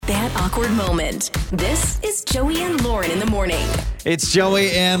that awkward moment. This is Joey and Lauren in the morning. It's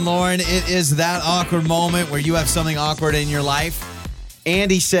Joey and Lauren. It is that awkward moment where you have something awkward in your life.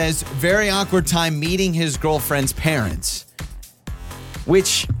 Andy says, very awkward time meeting his girlfriend's parents,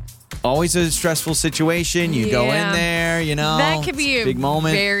 which always a stressful situation. You go in there, you know. That could be a big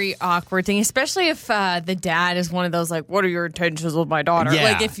moment. Very awkward thing, especially if the dad is one of those, like, what are your intentions with my daughter? Yeah.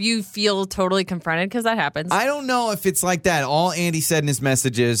 Like, if you feel totally confronted, because that happens. I don't know if it's like that. All Andy said in his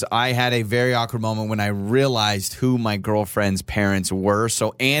message is, I had a very awkward moment when I realized who my girlfriend's parents were.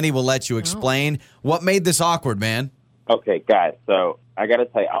 So Andy will let you explain what made this awkward, man. Okay, guys, so I got to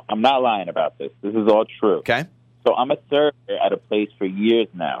tell you, I'm not lying about this. This is all true. Okay. So I'm a server at a place for years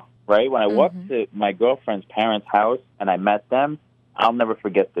now, right? When I walked to my girlfriend's parents' house and I met them, I'll never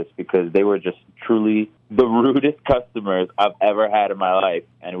forget this because they were just truly the rudest customers I've ever had in my life.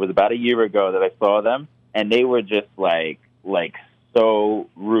 And it was about a year ago that I saw them, and they were just like so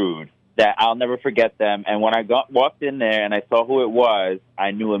rude that I'll never forget them. And when I walked in there and I saw who it was,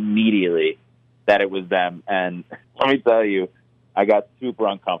 I knew immediately that it was them. And let me tell you, I got super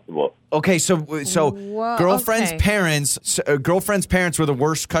uncomfortable. Okay, so Whoa, girlfriend's okay. parents were the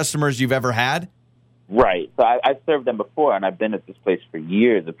worst customers you've ever had? Right. So I served them before, and I've been at this place for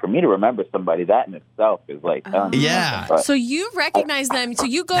years. And for me to remember somebody, that in itself is like... Yeah. But So you recognize them. So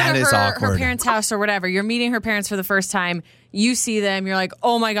you go That to is her awkward. parents' house or whatever. You're meeting her parents for the first time. You see them. You're like,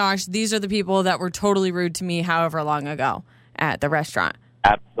 oh, my gosh, these are the people that were totally rude to me however long ago at the restaurant.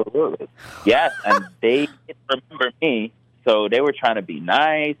 absolutely. Yes, and they didn't remember me, so they were trying to be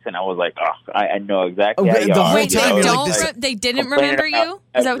nice, and I was like, oh, I know exactly Oh, how the you whole are. Wait, time they you're don't. like this- They didn't complaining remember you? about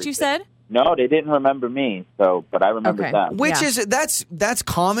Is that what you everything. said? No, they didn't remember me, but I remember Okay. them. Which Yeah. is that's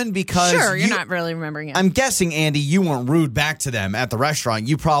common because Sure, you're not really remembering it. I'm guessing, Andy, you weren't rude back to them at the restaurant.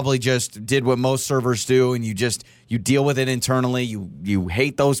 You probably just did what most servers do, and you deal with it internally. You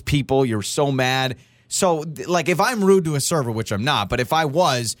hate those people. You're so mad. So, like, if I'm rude to a server, which I'm not, but if I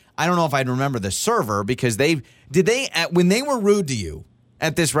was, I don't know if I'd remember the server because when they were rude to you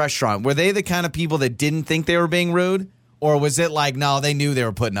at this restaurant, were they the kind of people that didn't think they were being rude, or was it like, no, they knew they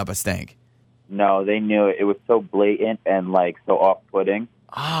were putting up a stink? No, they knew it. It was so blatant and like so off-putting.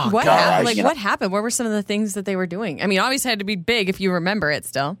 Oh, What God. happened? Like, you know- what happened? What were some of the things that they were doing? I mean, obviously it had to be big if you remember it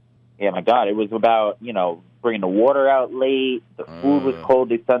still. Yeah, my God, it was about, bringing the water out late. The food was cold.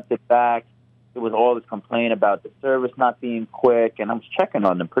 They sent it back. It was all this complaint about the service not being quick, and I was checking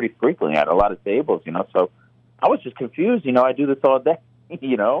on them pretty frequently at a lot of tables, so I was just confused. I do this all day,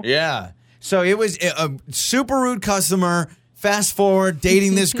 Yeah. So it was a super rude customer. Fast forward,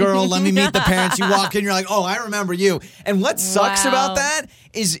 dating this girl. Let me meet the parents. You walk in, you're like, oh, I remember you. And what sucks Wow. about that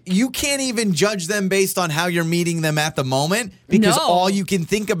is you can't even judge them based on how you're meeting them at the moment because No. all you can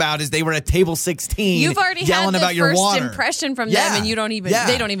think about is they were at table 16 You've already yelling had the about your first water. impression from Yeah. them, and you don't even Yeah.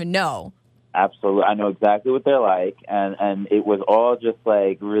 they don't even know. Absolutely. I know exactly what they're like, and it was all just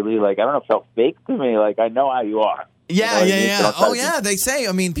like really like, I don't know, it felt fake to me. Like, I know how you are. Yeah, You know what I mean? So yeah. don't try Oh, to- yeah. They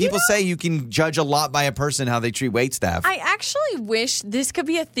say, people say you can judge a lot by a person, how they treat wait staff. I actually wish this could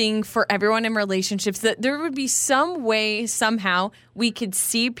be a thing for everyone in relationships, that there would be some way, somehow, we could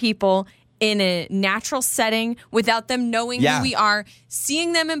see people in a natural setting without them knowing Yeah. who we are,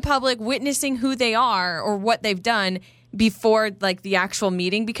 seeing them in public, witnessing who they are or what they've done before like the actual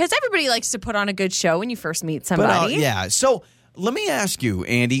meeting, because everybody likes to put on a good show when you first meet somebody. Yeah. So let me ask you,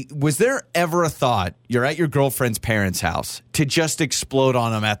 Andy, was there ever a thought you're at your girlfriend's parents' house to just explode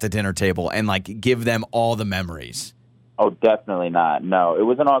on them at the dinner table and like give them all the memories? Oh, definitely not. No, it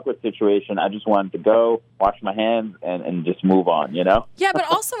was an awkward situation. I just wanted to go, wash my hands, and just move on, Yeah, but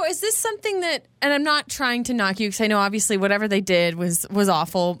also, is this something that, and I'm not trying to knock you because I know obviously whatever they did was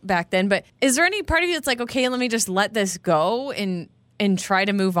awful back then, but is there any part of you that's like, okay, let me just let this go and try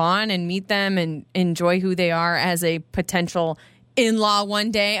to move on and meet them and enjoy who they are as a potential in-law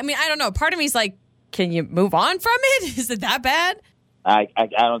one day? I mean, I don't know. Part of me is like, can you move on from it? Is it that bad? I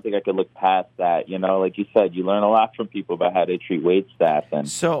don't think I could look past that. Like you said, you learn a lot from people about how they treat wait staff, and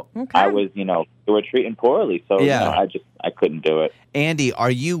So, I was, they were treating poorly, so Yeah. I couldn't do it. Andy, are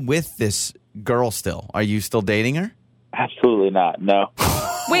you with this girl still? Are you still dating her? Absolutely not. No.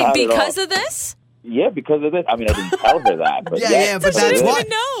 Wait, Not at because all. of this? Yeah, because of this. I mean, I didn't tell her that, but Yeah, but I that's didn't why. even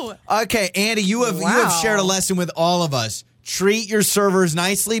know. Okay, Andy, you have Wow. shared a lesson with all of us. Treat your servers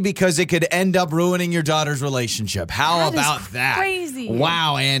nicely because it could end up ruining your daughter's relationship. How That is about that? crazy.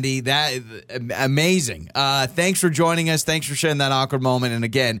 Wow, Andy, that is amazing. Thanks for joining us. Thanks for sharing that awkward moment. And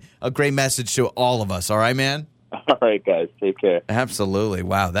again, a great message to all of us. All right, man? All right, guys, take care. Absolutely.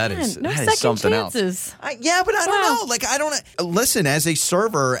 Wow, that is Man, no that second is something chances. else. Yeah, but I don't Wow. know. Like, I don't listen as a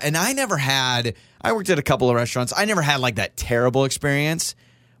server, and I worked at a couple of restaurants. I never had like that terrible experience.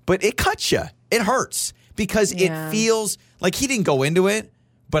 but it cuts you. It hurts because Yeah. it feels like he didn't go into it.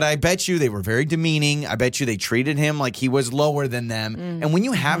 But I bet you they were very demeaning. I bet you they treated him like he was lower than them. And when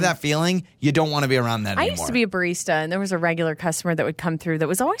you have that feeling, you don't want to be around that I anymore. used to be a barista, and there was a regular customer that would come through that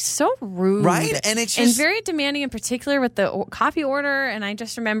was always so rude. Right? And it's just- very demanding, in particular with the coffee order. And I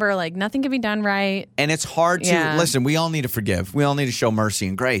just remember, like, nothing could be done right. And it's hard to, Yeah. listen, we all need to forgive. We all need to show mercy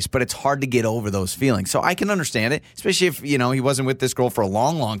and grace, but it's hard to get over those feelings. So I can understand it, especially if, he wasn't with this girl for a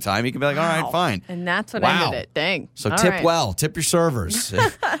long, long time. You can be like, all right, fine. And that's what Wow. ended it. Dang. So All tip right. well, tip your servers.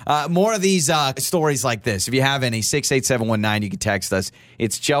 More of these stories like this. If you have any, 68719, you can text us.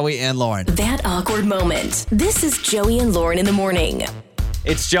 It's Joey and Lauren. That awkward moment. This is Joey and Lauren in the morning.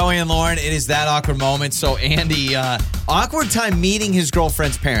 It's Joey and Lauren. It is that awkward moment. So Andy, awkward time meeting his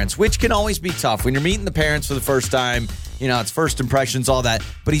girlfriend's parents, which can always be tough. When you're meeting the parents for the first time, it's first impressions, all that.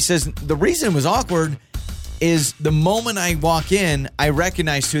 But he says the reason it was awkward is the moment I walk in, I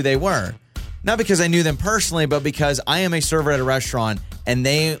recognized who they were. Not because I knew them personally, but because I am a server at a restaurant, and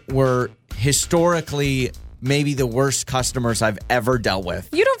they were historically maybe the worst customers I've ever dealt with.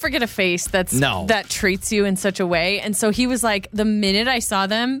 You don't forget a face that treats you in such a way. And so he was like, the minute I saw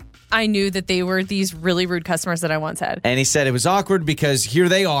them, I knew that they were these really rude customers that I once had. And he said it was awkward because here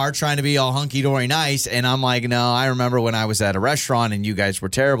they are trying to be all hunky-dory nice. And I'm like, no, I remember when I was at a restaurant and you guys were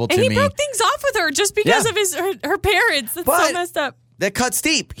terrible to And me. he broke things off with her just because Yeah. of her parents. That's But- so messed up. That cuts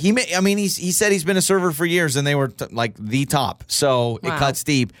deep. He said he's been a server for years and they were like the top. So it Wow. cuts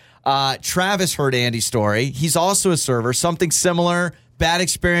deep. Travis heard Andy's story. He's also a server. Something similar, bad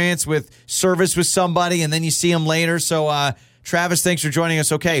experience with service with somebody and then you see him later. So Travis, thanks for joining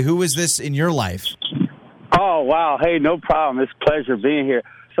us. Okay, who is this in your life? Oh, wow. Hey, no problem. It's a pleasure being here.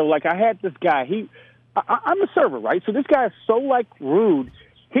 So, I had this guy. I'm a server, right? So this guy is so, rude.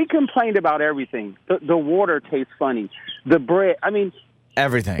 He complained about everything. The water tastes funny. The bread.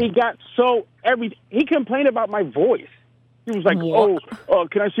 Everything. He got he complained about my voice. He was like,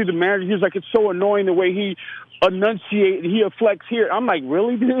 can I see the manager? He was like, it's so annoying the way he enunciates, he afflects here. I'm like,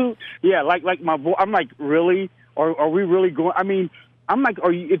 really, dude? Yeah, like my voice. I'm like, really? Are we really going? I'm like,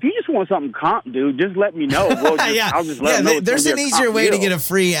 if you just want something comp, dude, just let me know. I'll just let him know. There's an easier way to get a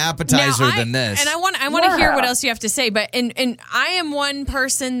free appetizer Now, than this. And I want to hear what else you have to say. But and I am one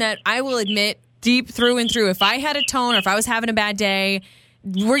person that I will admit deep through and through, if I had a tone or if I was having a bad day,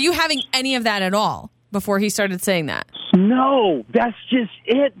 were you having any of that at all before he started saying that? No, that's just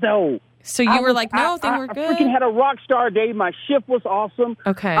it, though. So you were like, no, they were I good. freaking had a rock star day. My shift was awesome.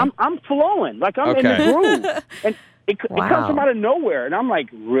 Okay. I'm flowing. I'm in the groove. And it comes from out of nowhere. And I'm like,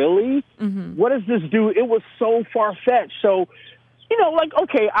 really? Mm-hmm. What does this do? It was so far-fetched. So,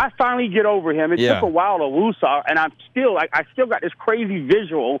 okay, I finally get over him. It took a while to woosah, and I still got this crazy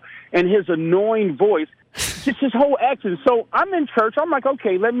visual and his annoying voice. Just his whole action. So I'm in church. I'm like,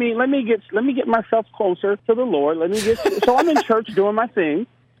 okay, let me get myself closer to the Lord. So I'm in church doing my thing.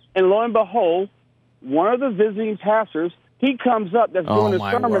 And lo and behold, one of the visiting pastors, he comes up that's doing his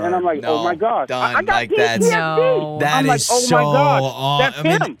sermon, and I'm like, oh, my gosh. I got like that. No. That I'm is like, oh, my gosh,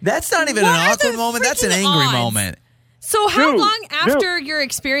 that's him. That's not even What an are awkward the moment. That's an freaking angry odds? moment. So how Dude, long after your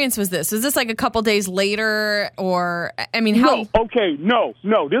experience was this? Was this like a couple days later, or how? No, okay, no.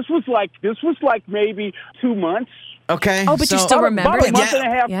 This was like maybe 2 months. Okay. Oh, but you still remember About a it? month and a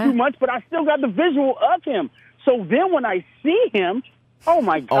half, Yeah. 2 months, but I still got the visual of him. So then when I see him, oh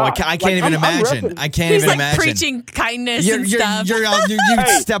my God! Oh, I can't even imagine. I can't He's even like imagine. preaching kindness You're, and you're, stuff.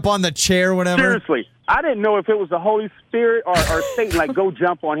 you step on the chair, whatever. Seriously, I didn't know if it was the Holy Spirit or Satan. Go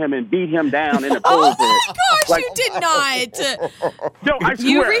jump on him and beat him down in the Oh pulpit. my gosh, you did not. No, I swear.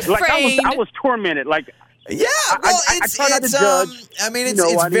 You I refrained. was tormented. Yeah, well, I try not to judge.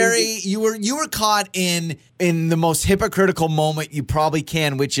 It's very. You were caught in the most hypocritical moment you probably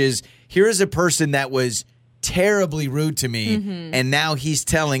can, which is here is a person that was terribly rude to me, and now he's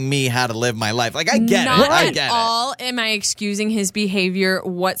telling me how to live my life. I get Not it. I at get all am I excusing his behavior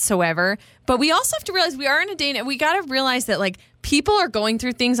whatsoever. But we also have to realize we are in a day and we got to realize that people are going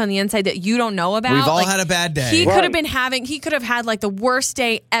through things on the inside that you don't know about. We've all had a bad day. He could have had the worst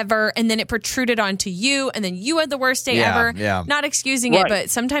day ever, and then it protruded onto you, and then you had the worst day ever. Yeah. Not excusing it, but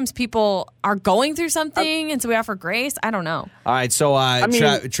sometimes people are going through something, and so we offer grace. I don't know. All right, so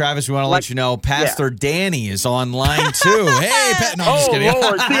Travis, we want to let you know Pastor Danny is online too. Hey, no, I'm just kidding.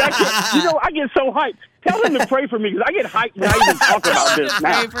 Lord, see, I get so hyped. Tell him to pray for me because I get hyped when I even talk about this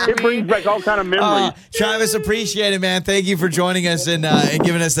now. It brings back all kind of memories. Travis, appreciate it, man. Thank you for joining us and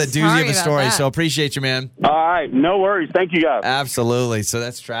giving us that doozy Sorry of a about story. that. So appreciate you, man. All right, no worries. Thank you, guys. Absolutely. So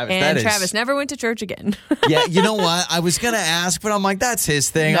that's Travis. And that Travis is, never went to church again. yeah, you know what? I was going to ask, but I'm like, that's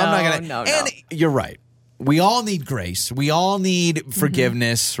his thing. I'm not going to. No. And you're right. we all need grace. We all need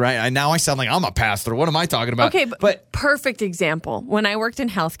forgiveness, right? Now I sound like I'm a pastor. What am I talking about? Okay, but perfect example. When I worked in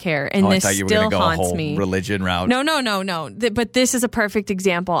healthcare, and this I thought you were still go haunts a whole me. Religion route. No. But this is a perfect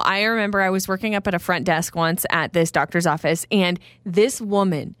example. I remember I was working up at a front desk once at this doctor's office, and this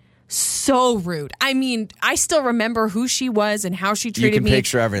woman, so rude. I mean, I still remember who she was and how she treated me. You can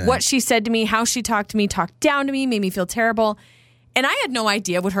picture everything. What she said to me, how she talked to me, talked down to me, made me feel terrible. And I had no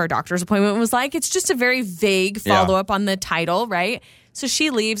idea what her doctor's appointment was like. It's just a very vague follow-up on the title, right? So she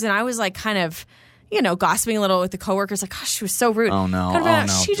leaves, and I was like kind of, gossiping a little with the coworkers, like, gosh, she was so rude. Oh, no.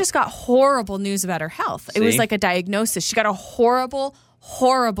 She just got horrible news about her health. See? It was like a diagnosis. She got a horrible,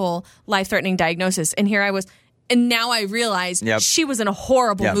 horrible, life-threatening diagnosis. And here I was. And now I realize she was in a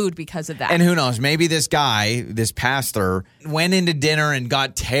horrible mood because of that. And who knows? Maybe this guy, this pastor, went into dinner and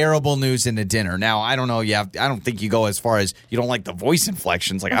got terrible news into dinner. Now, I don't know. I don't think you go as far as you don't like the voice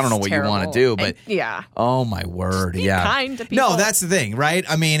inflections. Like, I don't know what terrible. you want to do. But yeah. Oh, my word. Be kind to people. No, that's the thing, right?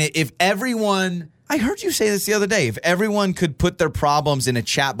 I mean, if everyone... I heard you say this the other day. If everyone could put their problems in a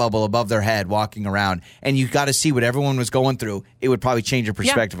chat bubble above their head walking around, and you got to see what everyone was going through, it would probably change your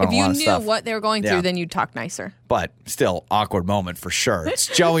perspective on a lot of stuff. If you knew what they were going through, then you'd talk nicer. But still, awkward moment for sure. It's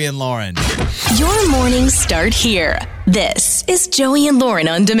Joey and Lauren. Your mornings start here. This is Joey and Lauren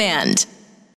on Demand.